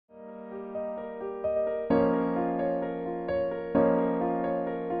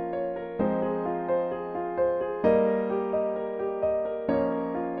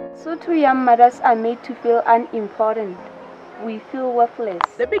Lesotho young mothers are made to feel unimportant. We feel worthless.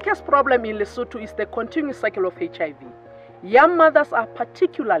 The biggest problem in Lesotho is the continuous cycle of HIV. Young mothers are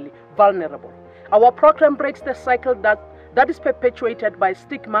particularly vulnerable. Our program breaks the cycle that is perpetuated by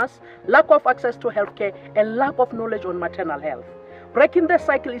stigmas, lack of access to healthcare, and lack of knowledge on maternal health. Breaking the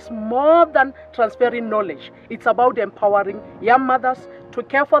cycle is more than transferring knowledge. It's about empowering young mothers to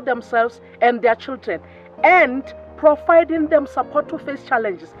care for themselves and their children and providing them support to face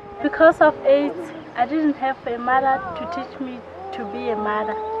challenges. Because of AIDS, I didn't have a mother to teach me to be a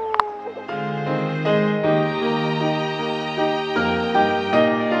mother.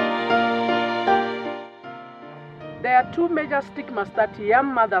 There are two major stigmas that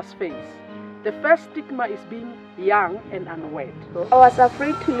young mothers face. The first stigma is being young and unwed. I was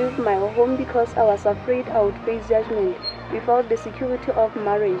afraid to leave my home because I was afraid I would face judgment. Without the security of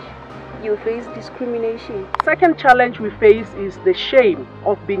marriage, you face discrimination. Second challenge we face is the shame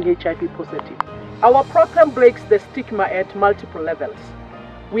of being HIV positive. Our program breaks the stigma at multiple levels.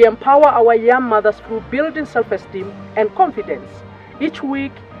 We empower our young mothers through building self-esteem and confidence. Each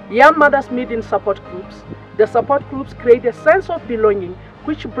week, young mothers meet in support groups. The support groups create a sense of belonging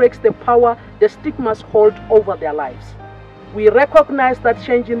which breaks the power the stigmas hold over their lives. We recognize that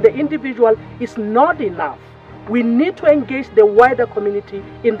changing the individual is not enough. We need to engage the wider community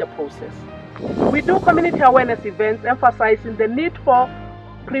in the process. We do community awareness events emphasizing the need for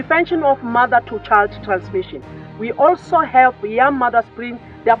prevention of mother-to-child transmission. We also help young mothers bring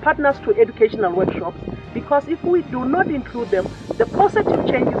their partners to educational workshops because if we do not include them, the positive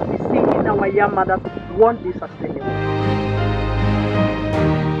changes we see in our young mothers won't be sustainable.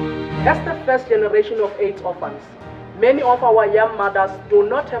 As the first generation of AIDS orphans, many of our young mothers do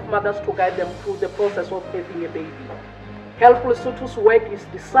not have mothers to guide them through the process of having a baby. Help Lesotho's work is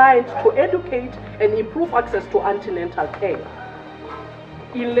designed to educate and improve access to antenatal care.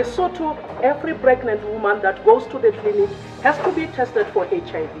 In Lesotho, every pregnant woman that goes to the clinic has to be tested for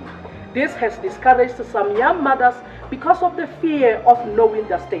HIV. This has discouraged some young mothers because of the fear of knowing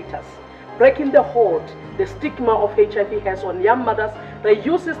their status. Breaking the hold the stigma of HIV has on young mothers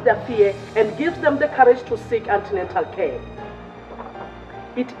reduces their fear and gives them the courage to seek antenatal care.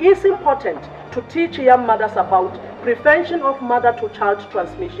 It is important to teach young mothers about prevention of mother-to-child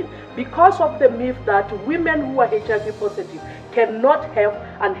transmission because of the myth that women who are HIV positive cannot have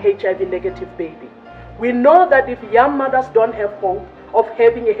an HIV-negative baby. We know that if young mothers don't have hope of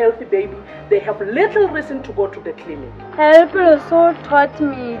having a healthy baby, they have little reason to go to the clinic. Help also taught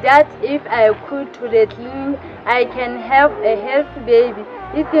me that if I go to the clinic, I can have a healthy baby,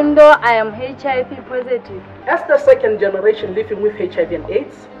 even though I am HIV positive. As the second generation living with HIV and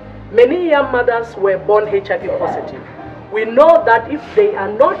AIDS, many young mothers were born HIV positive. We know that if they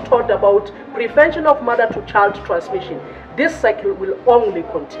are not taught about prevention of mother-to-child transmission, this cycle will only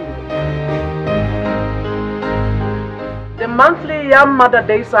continue. The monthly Young Mother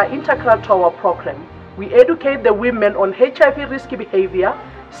Days are integral to our program. We educate the women on HIV risky behavior,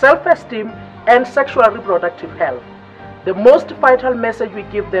 self-esteem, and sexual reproductive health. The most vital message we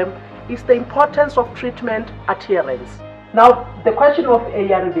give them is the importance of treatment adherence. Now, the question of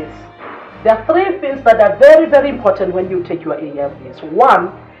ARVs. There are three things that are very, very important when you take your ARVs.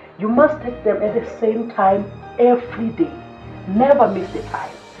 One, you must take them at the same time every day. Never miss the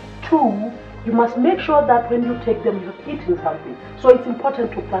time. Two, you must make sure that when you take them, you're eating something. So it's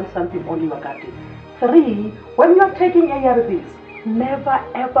important to plant something on your garden. Three, when you're taking ARVs, never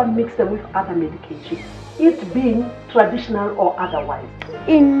ever mix them with other medications, it being traditional or otherwise.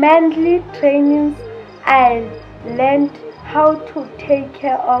 In monthly trainings, I learned how to take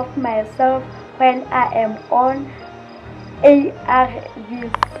care of myself when I am on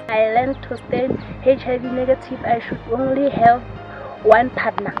ARVs. I learned to stay HIV negative. I should only have one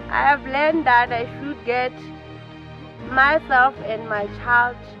partner. I have learned that I should get myself and my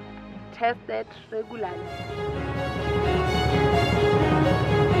child tested regularly.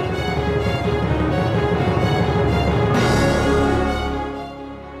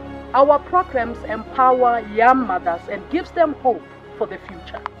 Our programs empower young mothers and gives them hope for the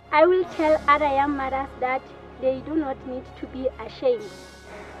future. I will tell other young mothers that they do not need to be ashamed.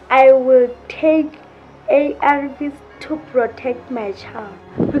 I will take ARVs to protect my child.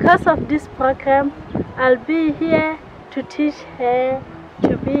 Because of this program, I'll be here to teach her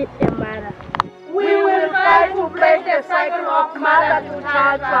to be a mother. We will fight to break the cycle of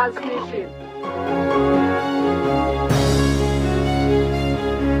mother-to-child transmission.